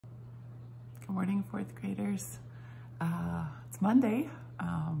Good morning, fourth graders. It's Monday.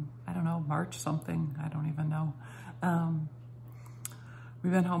 I don't know, March something. I don't even know.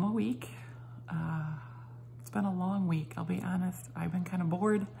 We've been home a week. It's been a long week, I'll be honest. I've been kind of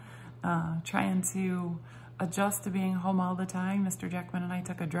bored, trying to adjust to being home all the time. Mr. Jackman and I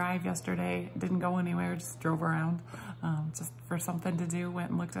took a drive yesterday. Didn't go anywhere, just drove around, just for something to do. Went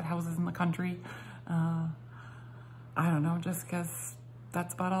and looked at houses in the country. I don't know, just because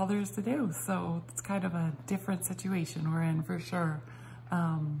that's about all there is to do. So it's kind of a different situation we're in for sure.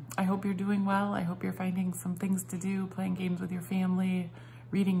 I hope you're doing well. I hope you're finding some things to do, playing games with your family,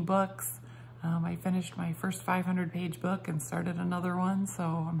 reading books. I finished my first 500-page book and started another one, so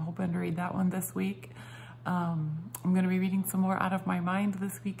I'm hoping to read that one this week. I'm going to be reading some more Out of My Mind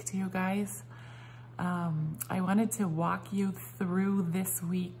this week to you guys. I wanted to walk you through this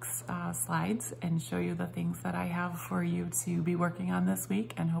week's slides and show you the things that I have for you to be working on this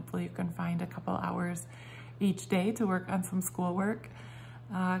week, and hopefully you can find a couple hours each day to work on some schoolwork,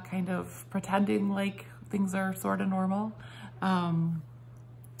 kind of pretending like things are sort of normal.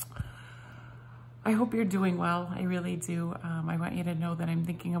 I hope you're doing well. I really do. I want you to know that I'm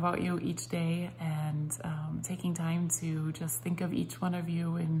thinking about you each day and taking time to just think of each one of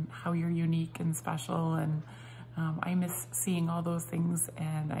you and how you're unique and special. And I miss seeing all those things,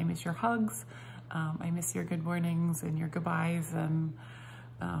 and I miss your hugs. I miss your good mornings and your goodbyes and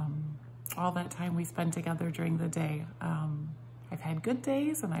all that time we spend together during the day. I've had good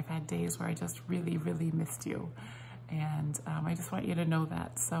days and I've had days where I just really, really missed you. And I just want you to know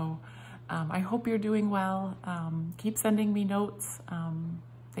that. So I hope you're doing well. Keep sending me notes.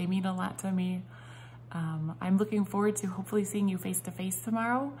 They mean a lot to me. I'm looking forward to hopefully seeing you face to face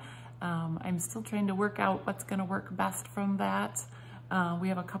tomorrow. I'm still trying to work out what's gonna work best from that. We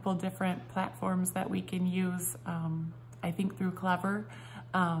have a couple different platforms that we can use, I think through Clever.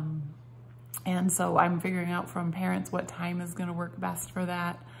 And so I'm figuring out from parents what time is gonna work best for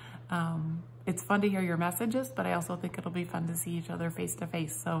that. It's fun to hear your messages, but I also think it'll be fun to see each other face to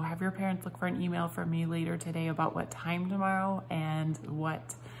face. So have your parents look for an email from me later today about what time tomorrow and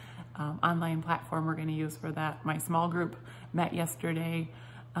what online platform we're gonna use for that. My small group met yesterday,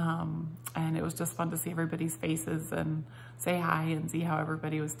 and it was just fun to see everybody's faces and say hi and see how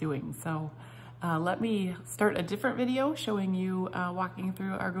everybody was doing. So let me start a different video showing you walking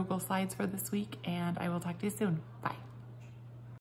through our Google Slides for this week, and I will talk to you soon. Bye.